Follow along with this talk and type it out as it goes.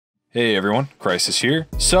Hey everyone, Crisis here.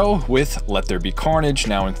 So, with Let There Be Carnage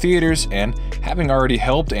now in theaters, and having already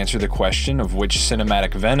helped answer the question of which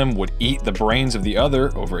cinematic Venom would eat the brains of the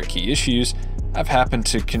other over at key issues, I've happened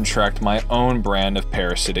to contract my own brand of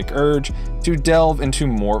parasitic urge to delve into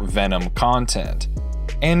more Venom content.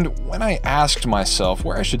 And when I asked myself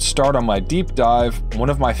where I should start on my deep dive, one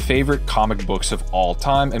of my favorite comic books of all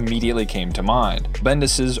time immediately came to mind,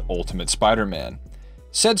 Bendis' Ultimate Spider-Man.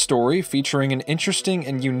 Said story featuring an interesting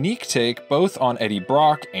and unique take both on Eddie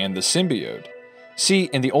Brock and the symbiote. See,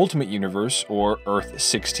 in the Ultimate Universe, or Earth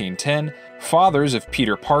 1610, fathers of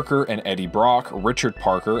Peter Parker and Eddie Brock, Richard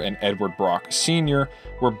Parker and Edward Brock Sr.,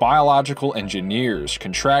 were biological engineers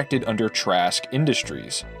contracted under Trask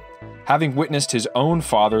Industries. Having witnessed his own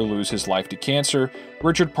father lose his life to cancer,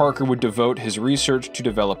 Richard Parker would devote his research to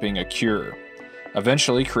developing a cure,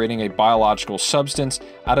 eventually creating a biological substance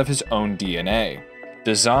out of his own DNA.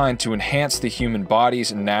 Designed to enhance the human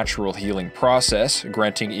body's natural healing process,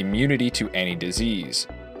 granting immunity to any disease.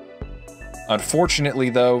 Unfortunately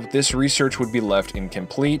though, this research would be left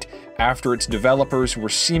incomplete after its developers were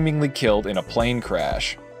seemingly killed in a plane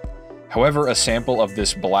crash. However, a sample of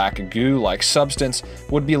this black goo-like substance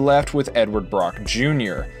would be left with Edward Brock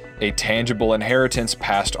Jr., a tangible inheritance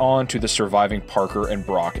passed on to the surviving Parker and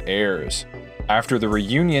Brock heirs. After the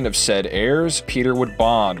reunion of said heirs, Peter would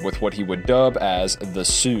bond with what he would dub as the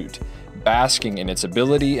suit, basking in its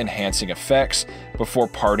ability-enhancing effects before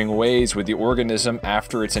parting ways with the organism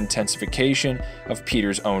after its intensification of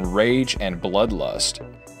Peter's own rage and bloodlust.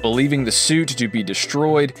 Believing the suit to be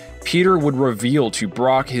destroyed, Peter would reveal to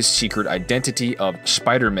Brock his secret identity of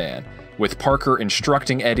Spider-Man, with Parker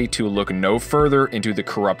instructing Eddie to look no further into the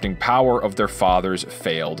corrupting power of their father's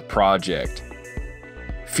failed project.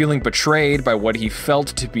 Feeling betrayed by what he felt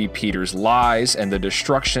to be Peter's lies and the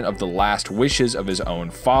destruction of the last wishes of his own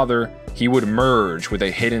father, he would merge with a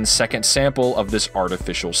hidden second sample of this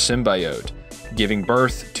artificial symbiote, giving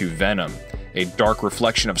birth to Venom, a dark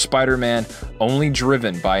reflection of Spider-Man only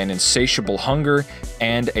driven by an insatiable hunger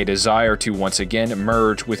and a desire to once again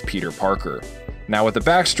merge with Peter Parker. Now with the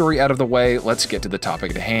backstory out of the way, let's get to the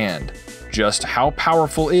topic at hand. Just how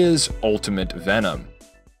powerful is Ultimate Venom?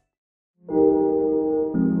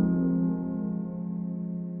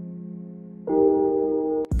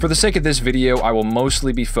 For the sake of this video, I will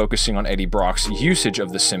mostly be focusing on Eddie Brock's usage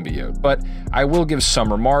of the symbiote, but I will give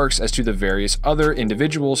some remarks as to the various other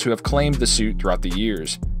individuals who have claimed the suit throughout the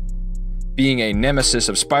years. Being a nemesis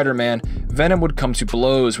of Spider-Man, Venom would come to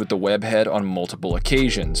blows with the webhead on multiple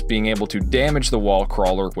occasions, being able to damage the wall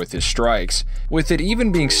crawler with his strikes, with it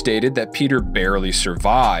even being stated that Peter barely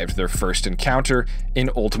survived their first encounter in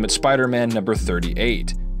Ultimate Spider-Man number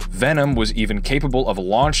 38. Venom was even capable of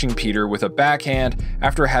launching Peter with a backhand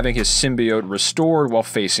after having his symbiote restored while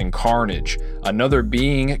facing Carnage, another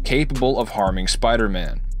being capable of harming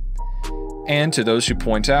Spider-Man. And to those who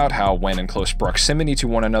point out how when in close proximity to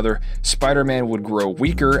one another, Spider-Man would grow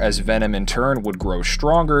weaker as Venom in turn would grow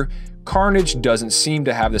stronger, Carnage doesn't seem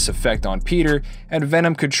to have this effect on Peter, and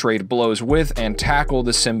Venom could trade blows with and tackle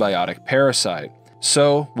the symbiotic parasite.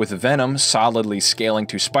 So, with Venom solidly scaling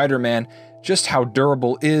to Spider-Man, just how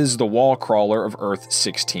durable is the wall crawler of Earth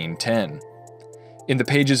 1610? In the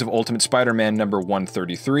pages of Ultimate Spider-Man number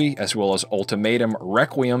 133, as well as Ultimatum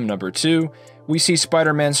Requiem number 2, we see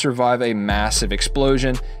Spider-Man survive a massive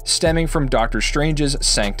explosion stemming from Doctor Strange's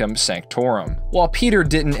Sanctum Sanctorum. While Peter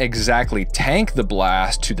didn't exactly tank the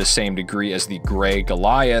blast to the same degree as the Grey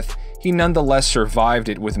Goliath, he nonetheless survived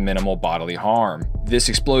it with minimal bodily harm. This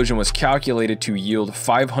explosion was calculated to yield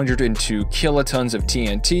 502 kilotons of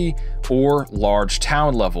TNT, or large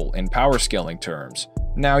town level in power scaling terms.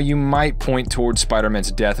 Now you might point towards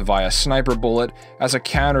Spider-Man's death via sniper bullet as a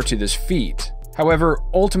counter to this feat. However,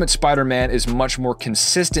 Ultimate Spider-Man is much more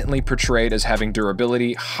consistently portrayed as having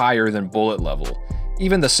durability higher than bullet level.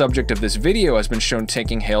 Even the subject of this video has been shown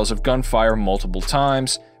taking hails of gunfire multiple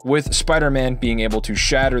times, with Spider-Man being able to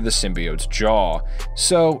shatter the symbiote's jaw,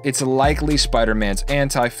 so it's likely Spider-Man's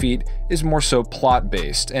anti-feat is more so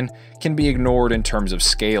plot-based and can be ignored in terms of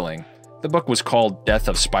scaling. The book was called Death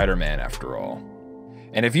of Spider-Man after all.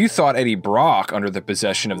 And if you thought Eddie Brock under the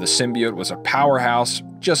possession of the symbiote was a powerhouse,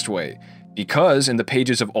 just wait. Because in the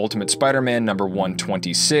pages of Ultimate Spider-Man number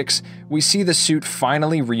 126, we see the suit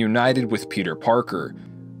finally reunited with Peter Parker,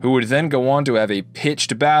 who would then go on to have a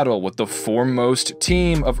pitched battle with the foremost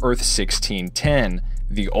team of Earth 1610,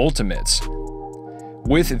 the Ultimates,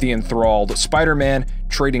 with the enthralled Spider-Man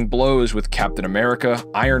trading blows with Captain America,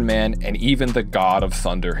 Iron Man, and even the God of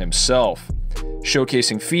Thunder himself,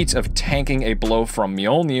 showcasing feats of tanking a blow from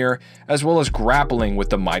Mjolnir as well as grappling with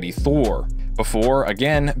the mighty Thor. before,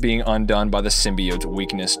 again, being undone by the symbiote's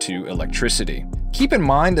weakness to electricity. Keep in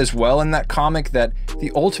mind as well in that comic that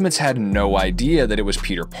the Ultimates had no idea that it was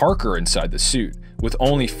Peter Parker inside the suit, with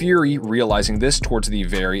only Fury realizing this towards the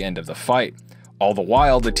very end of the fight. All the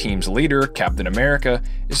while, the team's leader, Captain America,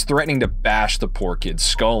 is threatening to bash the poor kid's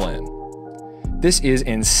skull in. This is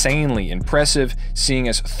insanely impressive, seeing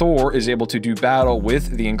as Thor is able to do battle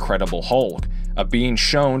with the Incredible Hulk, a being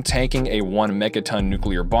shown tanking a 1 megaton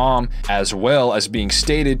nuclear bomb, as well as being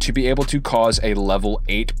stated to be able to cause a level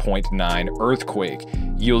 8.9 earthquake,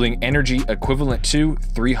 yielding energy equivalent to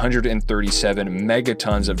 337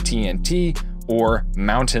 megatons of TNT, or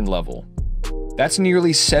mountain level. That's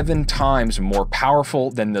nearly 7 times more powerful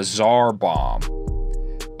than the Tsar bomb.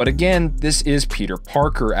 But again, this is Peter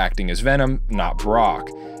Parker acting as Venom, not Brock.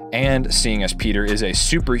 And seeing as Peter is a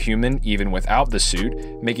superhuman even without the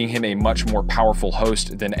suit, making him a much more powerful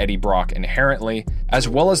host than Eddie Brock inherently, as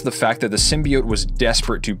well as the fact that the symbiote was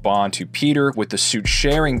desperate to bond to Peter with the suit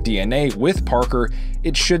sharing DNA with Parker,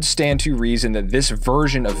 it should stand to reason that this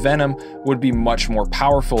version of Venom would be much more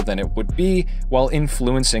powerful than it would be while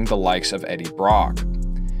influencing the likes of Eddie Brock.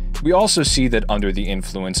 We also see that under the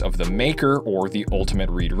influence of the Maker, or the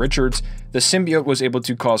Ultimate Reed Richards, the symbiote was able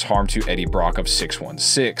to cause harm to Eddie Brock of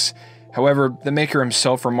 616. However, the Maker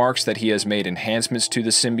himself remarks that he has made enhancements to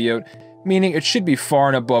the symbiote, meaning it should be far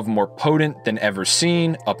and above more potent than ever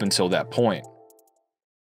seen up until that point.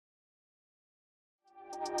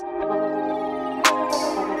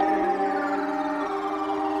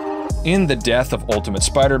 In The Death of Ultimate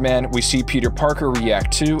Spider-Man, we see Peter Parker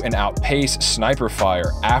react to and outpace sniper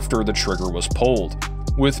fire after the trigger was pulled,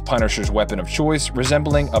 with Punisher's weapon of choice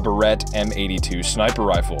resembling a Barrett M82 sniper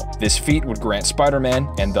rifle. This feat would grant Spider-Man,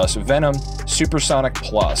 and thus Venom, supersonic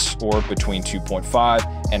plus, or between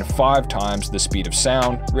 2.5 and 5 times the speed of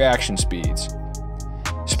sound, reaction speeds.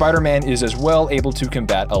 Spider-Man is as well able to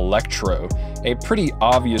combat Electro, a pretty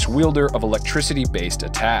obvious wielder of electricity-based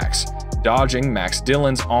attacks, dodging Max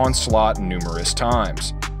Dillon's onslaught numerous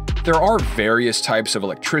times. There are various types of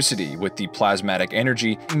electricity, with the plasmatic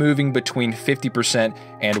energy moving between 50%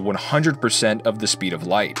 and 100% of the speed of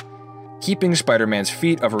light. Keeping Spider-Man's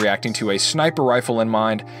feat of reacting to a sniper rifle in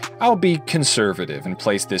mind, I'll be conservative and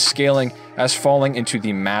place this scaling as falling into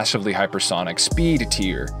the massively hypersonic speed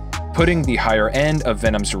tier, putting the higher end of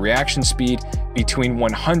Venom's reaction speed between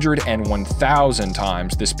 100 and 1000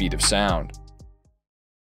 times the speed of sound.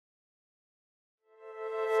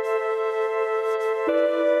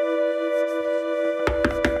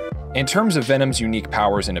 In terms of Venom's unique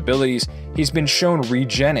powers and abilities, he's been shown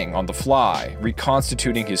rejoining on the fly,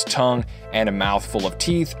 reconstituting his tongue and a mouthful of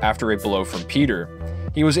teeth after a blow from Peter.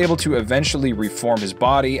 He was able to eventually reform his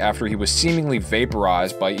body after he was seemingly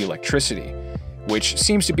vaporized by electricity, which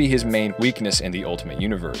seems to be his main weakness in the Ultimate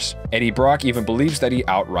Universe. Eddie Brock even believes that he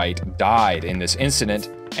outright died in this incident,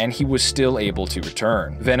 and he was still able to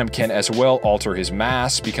return. Venom can as well alter his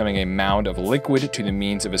mass, becoming a mound of liquid to the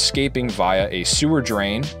means of escaping via a sewer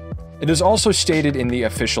drain. It is also stated in the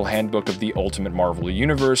official handbook of the Ultimate Marvel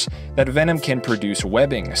Universe that Venom can produce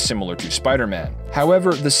webbing similar to Spider-Man.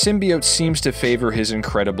 However, the symbiote seems to favor his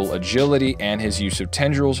incredible agility and his use of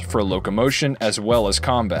tendrils for locomotion as well as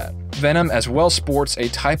combat. Venom as well sports a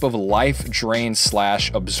type of life drain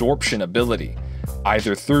 / absorption ability,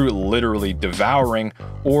 either through literally devouring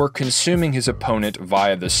or consuming his opponent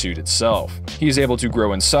via the suit itself. He is able to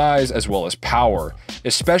grow in size as well as power,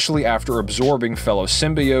 especially after absorbing fellow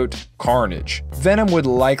symbiote Carnage. Venom would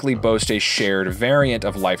likely boast a shared variant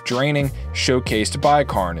of life draining showcased by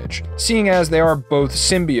Carnage, seeing as they are both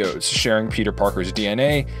symbiotes sharing Peter Parker's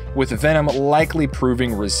DNA, with Venom likely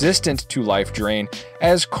proving resistant to life drain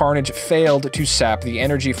as Carnage failed to sap the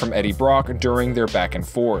energy from Eddie Brock during their back and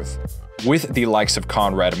forth. With the likes of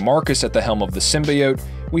Conrad Marcus at the helm of the symbiote,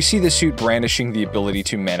 we see the suit brandishing the ability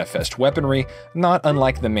to manifest weaponry, not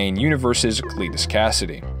unlike the main universe's Cletus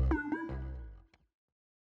Cassidy.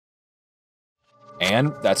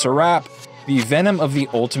 And that's a wrap. The Venom of the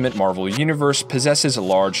Ultimate Marvel Universe possesses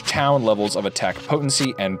large town levels of attack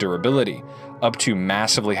potency and durability, up to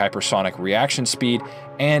massively hypersonic reaction speed,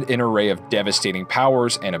 and an array of devastating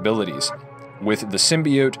powers and abilities, with the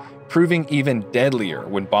symbiote proving even deadlier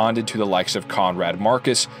when bonded to the likes of Conrad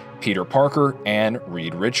Marcus, Peter Parker, and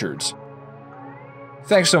Reed Richards.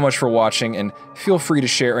 Thanks so much for watching, and feel free to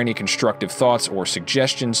share any constructive thoughts or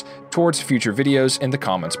suggestions towards future videos in the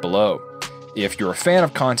comments below. If you're a fan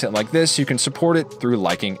of content like this, you can support it through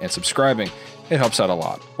liking and subscribing. It helps out a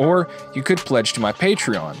lot. Or you could pledge to my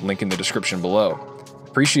Patreon, link in the description below.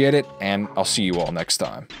 Appreciate it, and I'll see you all next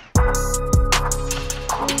time.